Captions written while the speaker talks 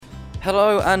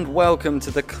Hello and welcome to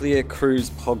the Clear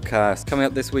Cruise podcast. Coming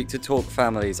up this week to talk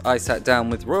families, I sat down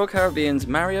with Royal Caribbean's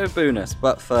Mario Bunas,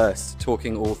 but first,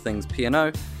 talking all things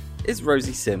P&O, is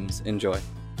Rosie Sims. Enjoy.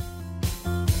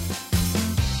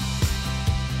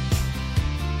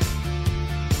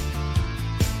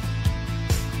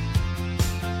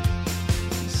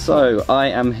 So, I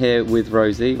am here with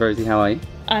Rosie. Rosie, how are you?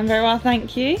 I'm very well,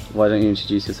 thank you. Why don't you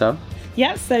introduce yourself?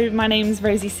 Yeah, so my name's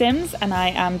Rosie Sims and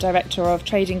I am Director of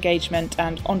Trade Engagement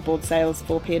and Onboard Sales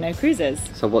for P&O Cruises.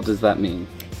 So what does that mean?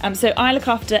 So I look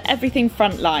after everything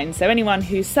frontline, so anyone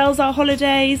who sells our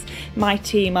holidays, my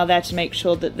team are there to make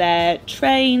sure that they're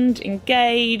trained,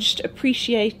 engaged,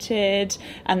 appreciated,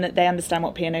 and that they understand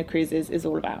what P&O Cruises is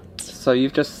all about. So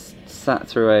you've just sat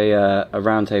through a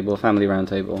roundtable, a family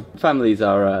roundtable. Families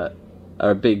are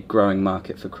a big growing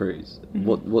market for cruise.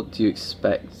 Mm-hmm. What do you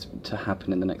expect to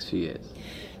happen in the next few years?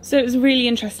 So it was really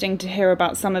interesting to hear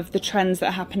about some of the trends that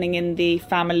are happening in the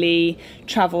family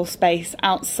travel space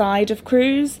outside of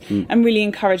cruise, and really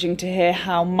encouraging to hear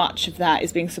how much of that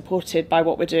is being supported by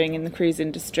what we're doing in the cruise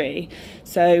industry.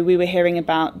 So we were hearing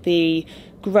about the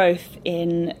growth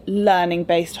in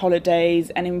learning-based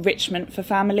holidays and enrichment for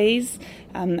families,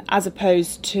 as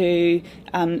opposed to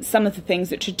some of the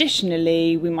things that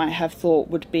traditionally we might have thought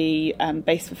would be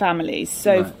based for families.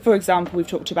 So, right. For example, we've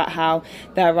talked about how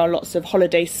there are lots of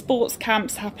holiday sports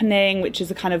camps happening, which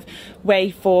is a kind of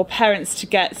way for parents to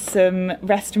get some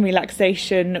rest and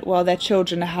relaxation while their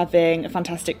children are having a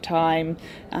fantastic time,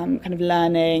 kind of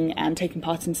learning and taking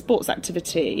part in sports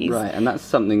activities. Right, and that's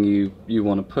something you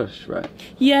want to push, right?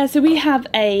 Yeah, so we have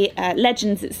a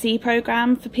Legends at Sea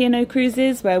programme for P&O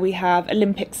Cruises where we have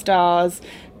Olympic stars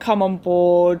come on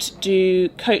board, do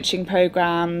coaching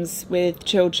programmes with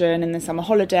children in the summer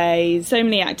holidays. So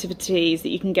many activities that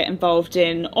you can get involved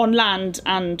in on land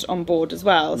and on board as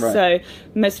well. Right. So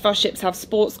most of our ships have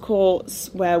sports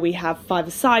courts where we have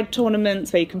five-a-side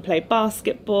tournaments where you can play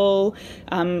basketball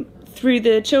through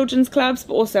the children's clubs,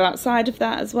 but also outside of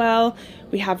that as well.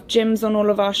 We have gyms on all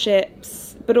of our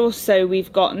ships, but also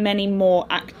we've got many more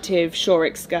active shore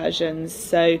excursions.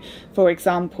 So, for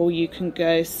example, you can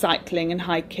go cycling and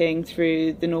hiking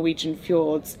through the Norwegian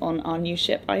fjords on our new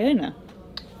ship, Iona.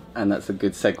 And that's a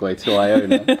good segue to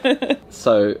Iona.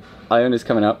 So, Iona's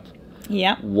coming up.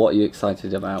 Yeah. What are you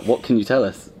excited about? What can you tell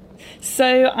us?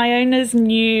 So Iona's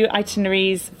new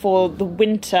itineraries for the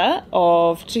winter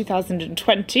of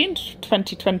 2020 and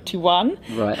 2021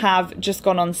 have just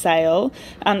gone on sale.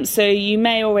 So you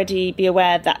may already be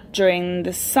aware that during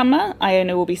the summer,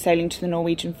 Iona will be sailing to the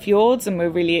Norwegian fjords, and we're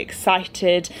really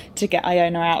excited to get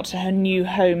Iona out to her new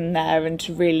home there and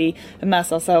to really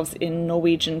immerse ourselves in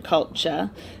Norwegian culture.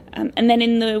 And then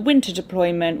in the winter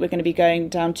deployment, we're going to be going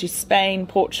down to Spain,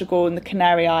 Portugal and the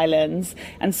Canary Islands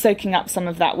and soaking up some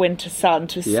of that winter sun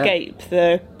to escape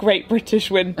the Great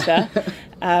British winter.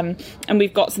 And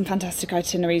we've got some fantastic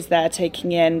itineraries there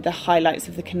taking in the highlights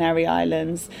of the Canary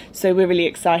Islands. So we're really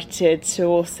excited to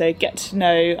also get to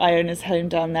know Iona's home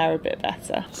down there a bit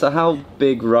better. So how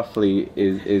big roughly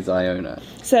is Iona?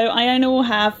 So Iona will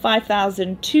have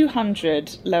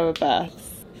 5,200 lower berths.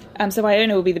 So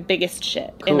Iona will be the biggest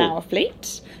ship in our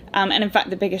fleet, and in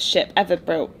fact the biggest ship ever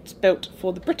built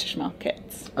for the British market.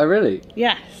 Oh really?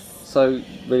 Yes. So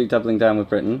really doubling down with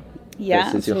Britain.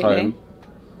 Yeah, this is absolutely.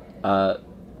 your home.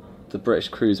 The British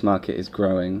cruise market is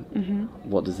growing. Mm-hmm.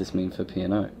 What does this mean for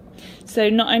P&O? So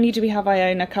not only do we have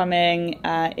Iona coming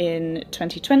in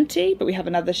 2020, but we have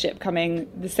another ship coming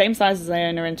the same size as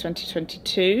Iona in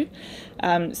 2022.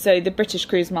 So the British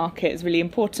cruise market is really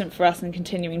important for us and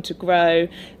continuing to grow.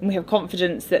 And we have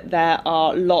confidence that there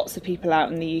are lots of people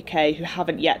out in the UK who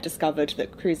haven't yet discovered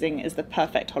that cruising is the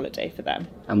perfect holiday for them.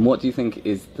 And what do you think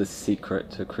is the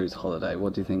secret to a cruise holiday?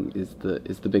 What do you think is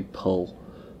the big pull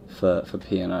for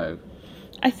P&O?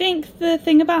 I think the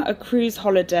thing about a cruise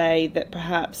holiday that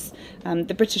perhaps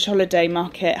the British holiday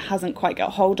market hasn't quite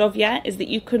got hold of yet is that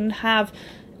you can have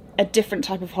a different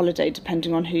type of holiday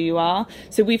depending on who you are.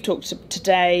 So we've talked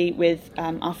today with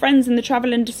our friends in the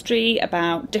travel industry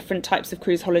about different types of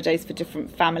cruise holidays for different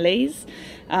families.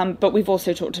 But we've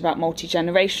also talked about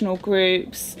multi-generational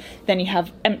groups. Then you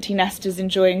have empty nesters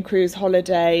enjoying cruise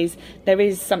holidays. There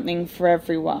is something for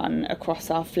everyone across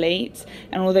our fleet.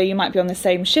 And although you might be on the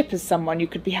same ship as someone, you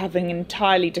could be having an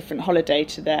entirely different holiday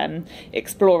to them,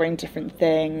 exploring different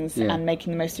things and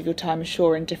making the most of your time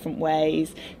ashore in different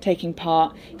ways, taking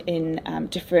part in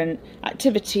different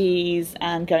activities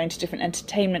and going to different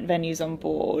entertainment venues on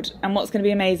board. And what's going to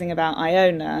be amazing about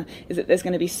Iona is that there's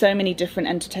going to be so many different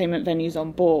entertainment venues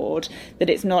on board that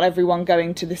it's not everyone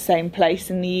going to the same place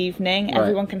in the evening. Right.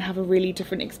 Everyone can have a really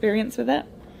different experience with it.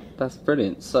 That's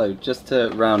brilliant. So, just to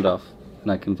round off,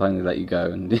 and I can finally let you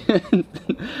go, and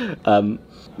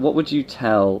what would you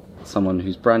tell someone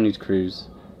who's brand new to cruise?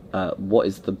 What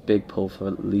is the big pull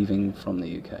for leaving from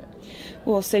the UK?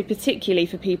 Well, so particularly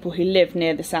for people who live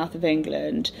near the south of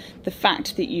England, the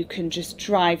fact that you can just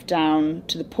drive down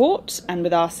to the port, and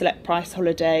with our select price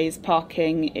holidays,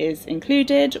 parking is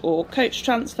included, or coach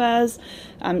transfers,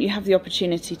 you have the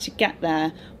opportunity to get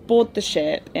there, board the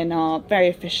ship in our very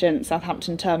efficient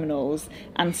Southampton terminals,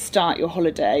 and start your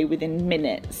holiday within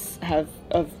minutes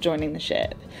of joining the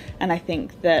ship. And I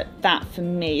think that for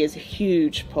me is a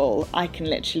huge pull. I can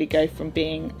literally go from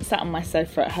being sat on my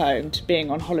sofa at home to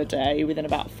being on holiday within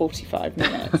about 45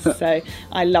 minutes. So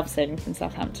I love sailing from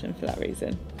Southampton for that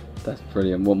reason. That's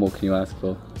brilliant. What more can you ask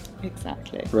for?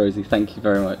 Exactly. Rosie, thank you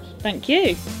very much. Thank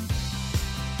you.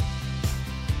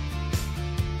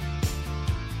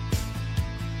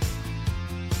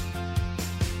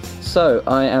 So,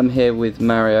 I am here with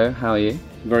Mario. How are you?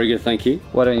 Very good, thank you.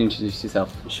 Why don't you introduce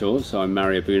yourself? Sure, so I'm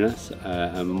Mario Bunas.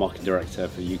 I'm a marketing director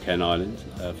for UK and Ireland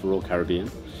for Royal Caribbean.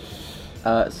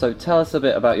 So tell us a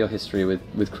bit about your history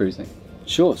with cruising.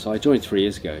 Sure, so I joined 3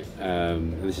 years ago.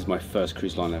 And this is my first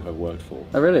cruise line I've ever worked for.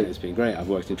 Oh, really? It's been great. I've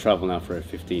worked in travel now for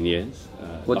 15 years.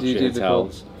 What do you do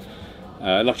hotels.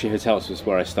 Luxury hotels was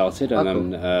where I started, and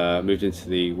then moved into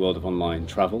the world of online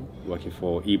travel, working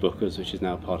for eBookers, which is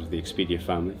now part of the Expedia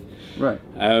family. Right.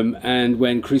 And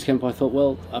when cruise came up, I thought,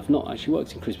 well, I've not actually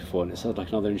worked in cruise before, and it sounded like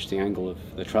another interesting angle of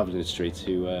the travel industry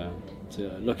to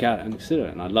look at and consider.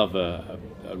 And I love a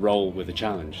role with a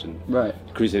challenge, and right.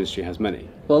 The cruise industry has many.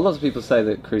 Well, lots of people say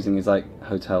that cruising is like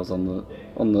hotels on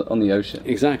the ocean.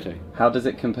 Exactly. How does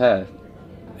it compare?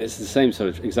 It's the same sort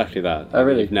of, exactly that. Oh,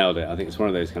 really? You've nailed it. I think it's one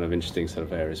of those kind of interesting sort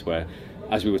of areas where,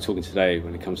 as we were talking today,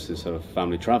 when it comes to sort of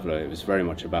family traveller, it was very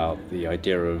much about the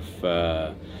idea of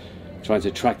trying to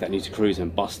attract that new to cruise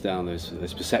and bust down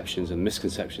those perceptions and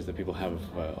misconceptions that people have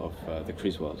of the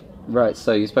cruise world. Right,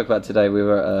 so you spoke about today, we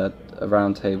were at a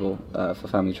round table for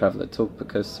family traveller.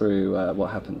 Talk us through what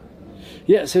happened.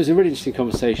 Yeah, so it was a really interesting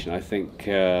conversation. I think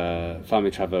family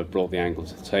traveller brought the angle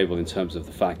to the table in terms of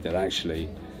the fact that actually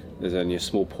there's only a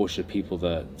small portion of people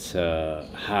that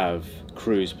have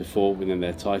cruised before within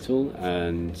their title,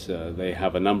 and they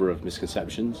have a number of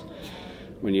misconceptions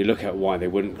when you look at why they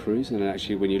wouldn't cruise. And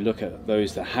actually, when you look at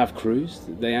those that have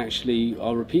cruised, they actually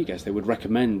are repeat guests. They would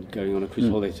recommend going on a cruise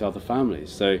holiday to other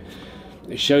families. So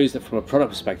it shows that from a product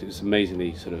perspective, it's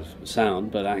amazingly sort of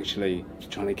sound, but actually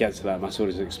trying to get to that mass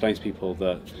audience and explain to people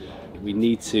that we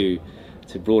need to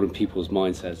broaden people's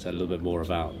mindsets a little bit more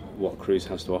about what cruise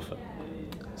has to offer.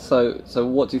 So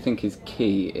what do you think is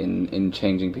key in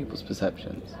changing people's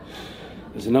perceptions?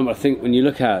 There's a number. I think when you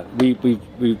look at, we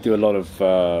do a lot of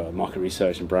market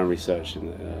research and brand research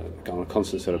and on a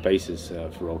constant sort of basis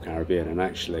for Royal Caribbean, and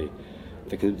actually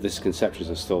this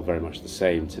conceptions are still very much the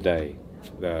same today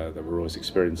that we're always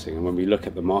experiencing. And when we look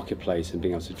at the marketplace and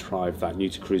being able to drive that new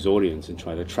to cruise audience and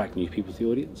try to attract new people to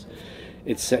the audience,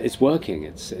 it's working.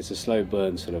 It's a slow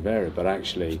burn sort of area, but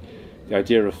actually the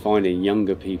idea of finding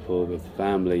younger people with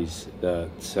families that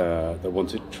want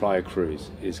to try a cruise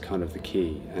is kind of the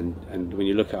key. And when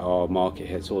you look at our market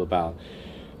here, it's all about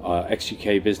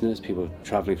ex-UK business, people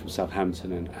travelling from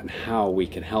Southampton, and how we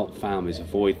can help families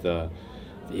avoid the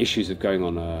issues of going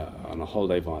on a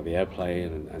holiday via the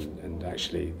airplane, and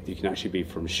actually you can actually be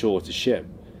from shore to ship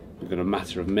within a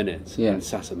matter of minutes, and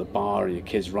sat at the bar and your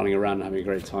kids running around and having a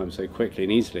great time so quickly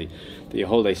and easily that your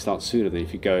holiday starts sooner than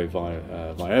if you go via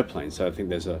airplane. So I think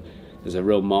there's a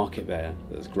real market there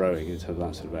that's growing in terms of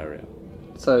that sort of area.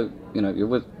 So, you're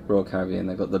with Royal Caribbean,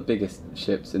 they've got the biggest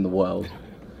ships in the world.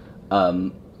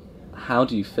 How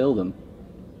do you fill them?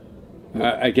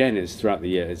 Again, it's throughout the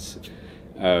year.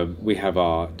 We have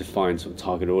our defined sort of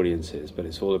target audiences, but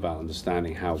it's all about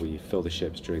understanding how we fill the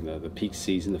ships during the peak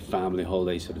season, the family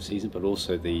holiday sort of season, but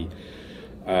also the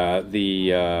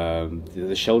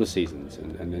shoulder seasons,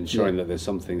 and ensuring that there's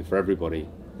something for everybody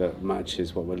that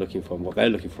matches what we're looking for and what they're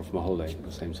looking for from a holiday at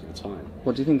the same sort of time.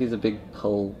 What do you think is a big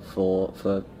pull for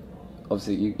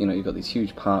obviously you've got these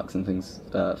huge parks and things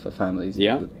for families,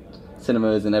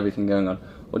 cinemas and everything going on.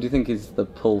 What do you think is the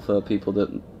pull for people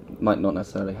that might not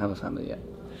necessarily have a family yet?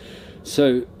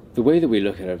 So the way that we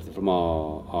look at everything from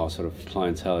our sort of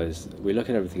clientele is we look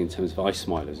at everything in terms of ice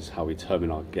smilers, is how we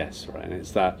term our guests, right? And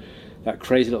it's that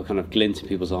crazy little kind of glint in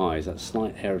people's eyes, that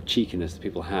slight air of cheekiness that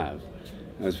people have.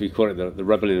 As we call it, the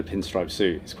rebel in a pinstripe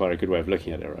suit. It's quite a good way of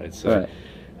looking at it, right? So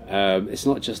it's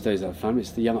not just those that have family,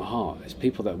 it's the young at heart. It's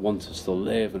people that want to still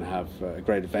live and have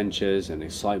great adventures and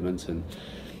excitement, and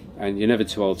And you're never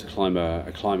too old to climb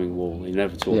a climbing wall. You're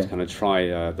never too old to kind of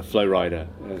try the flow rider.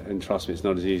 And trust me, it's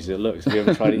not as easy as it looks. Have you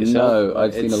ever tried it yourself? No,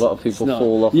 I've seen a lot of people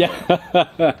fall off.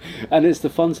 Yeah, and it's the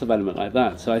fun sort of element like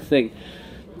that. So I think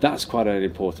that's quite an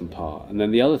important part. And then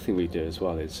the other thing we do as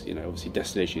well is, obviously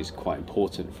destination is quite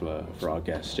important for our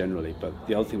guests generally. But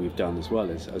the other thing we've done as well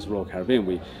is, as Royal Caribbean,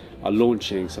 we are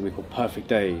launching something called Perfect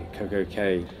Day,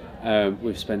 CocoCay.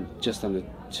 We've spent just under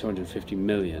 250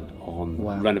 million on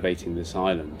renovating this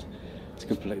island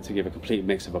to give a complete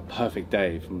mix of a perfect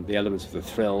day, from the elements of the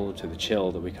thrill to the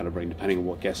chill that we kind of bring depending on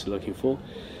what guests are looking for.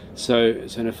 So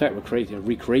in effect, we're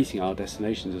recreating our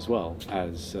destinations as well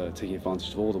as taking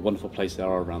advantage of all the wonderful places there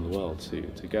are around the world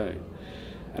to go.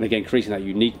 And again, creating that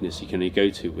uniqueness you can only go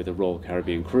to with a Royal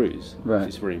Caribbean cruise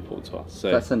is really important to us.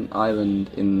 So that's an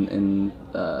island in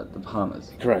the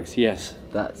Bahamas. Correct. Yes.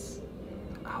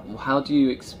 How do you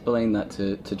explain that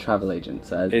to travel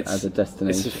agents as a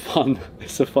destination?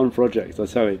 It's a fun project, I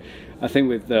tell you. I think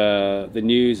with the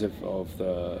news of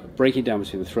the breaking down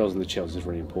between the thrills and the chills is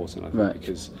really important, I think,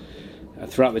 because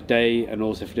throughout the day and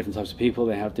also for different types of people,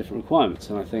 they have different requirements.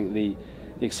 And I think the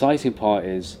exciting part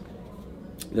is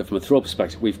that from a thrill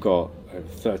perspective, we've got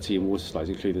 13 water slides,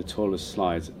 including the tallest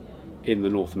slides in the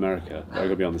North America that are going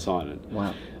to be on this island.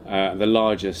 Wow. The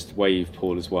largest wave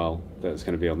pool as well that's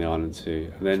going to be on the island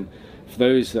too. And then for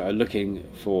those that are looking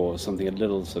for something a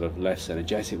little sort of less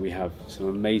energetic, we have some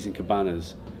amazing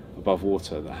cabanas above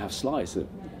water that have slides that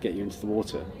get you into the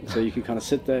water. So you can kind of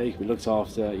sit there, you can be looked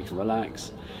after, you can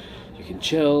relax, you can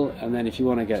chill, and then if you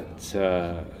want to get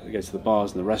to the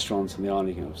bars and the restaurants on the island,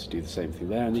 you can obviously do the same thing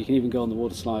there, and you can even go on the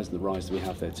water slides and the rides that we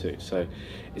have there too. So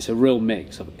it's a real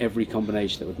mix of every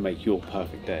combination that would make your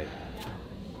perfect day.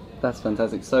 That's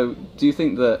fantastic. So do you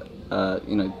think that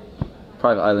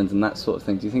private islands and that sort of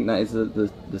thing, do you think that is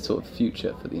the sort of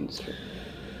future for the industry?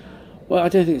 Well, I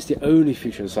don't think it's the only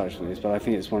feature of such things, but I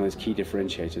think it's one of those key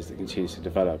differentiators that continues to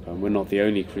develop. And we're not the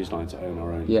only cruise line to own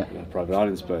our own private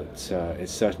islands, but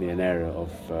it's certainly an area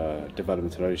of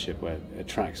development and ownership where it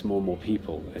attracts more and more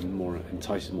people and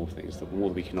entices more things. The more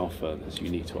that we can offer that's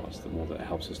unique to us, the more that it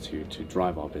helps us to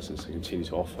drive our business and continue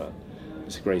to offer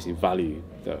this grazing value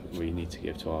that we need to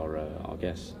give to our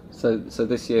guests. So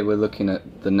this year we're looking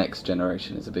at the next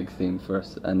generation is a big theme for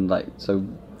us, and so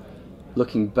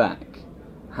looking back,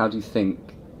 how do you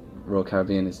think Royal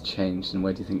Caribbean has changed, and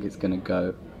where do you think it's going to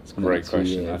go? It's a great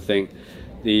question. I think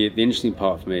the interesting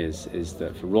part for me is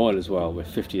that for Royal as well, we're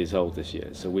 50 years old this year,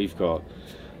 so we've got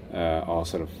our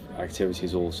sort of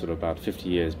activities all sort of about 50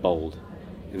 years bold,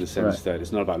 in the sense that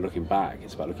it's not about looking back,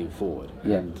 it's about looking forward.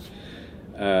 Yeah.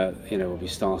 And we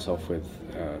start off with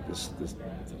this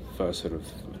first sort of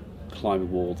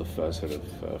climbing wall, the first sort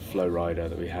of flow rider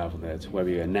that we have on there, to where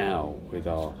we are now with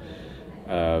our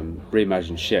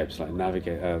reimagined ships like the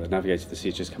Navigator of the Sea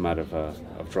has just come out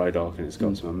of dry dock, and it's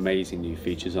got some amazing new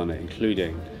features on it,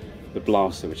 including the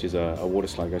Blaster, which is a water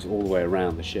slide that goes all the way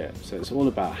around the ship. So it's all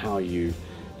about how you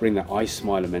bring that ice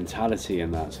smiler mentality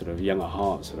and that sort of young at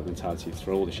heart sort of mentality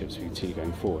through all the ships we continue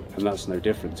going forward. And that's no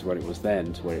different to what it was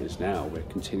then to where it is now. We're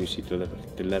continuously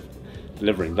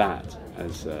delivering that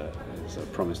as a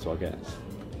promise to our guests.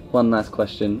 One last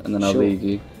question, and then I'll leave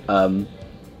you.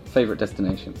 Favourite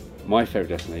destination? My favourite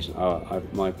destination,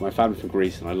 my family from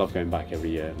Greece, and I love going back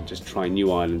every year and just trying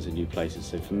new islands and new places.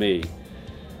 So for me,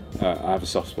 I have a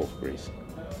soft spot for Greece.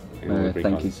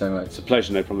 Thank you so much. It's a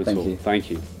pleasure, no problem at all.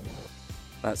 Thank you.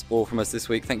 That's all from us this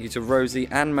week. Thank you to Rosie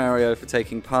and Mario for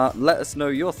taking part. Let us know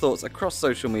your thoughts across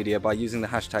social media by using the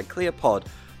hashtag CLIAPod.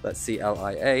 That's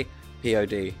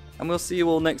CLIAPOD. And we'll see you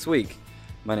all next week.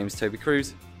 My name is Toby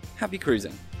Cruz. Happy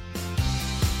cruising.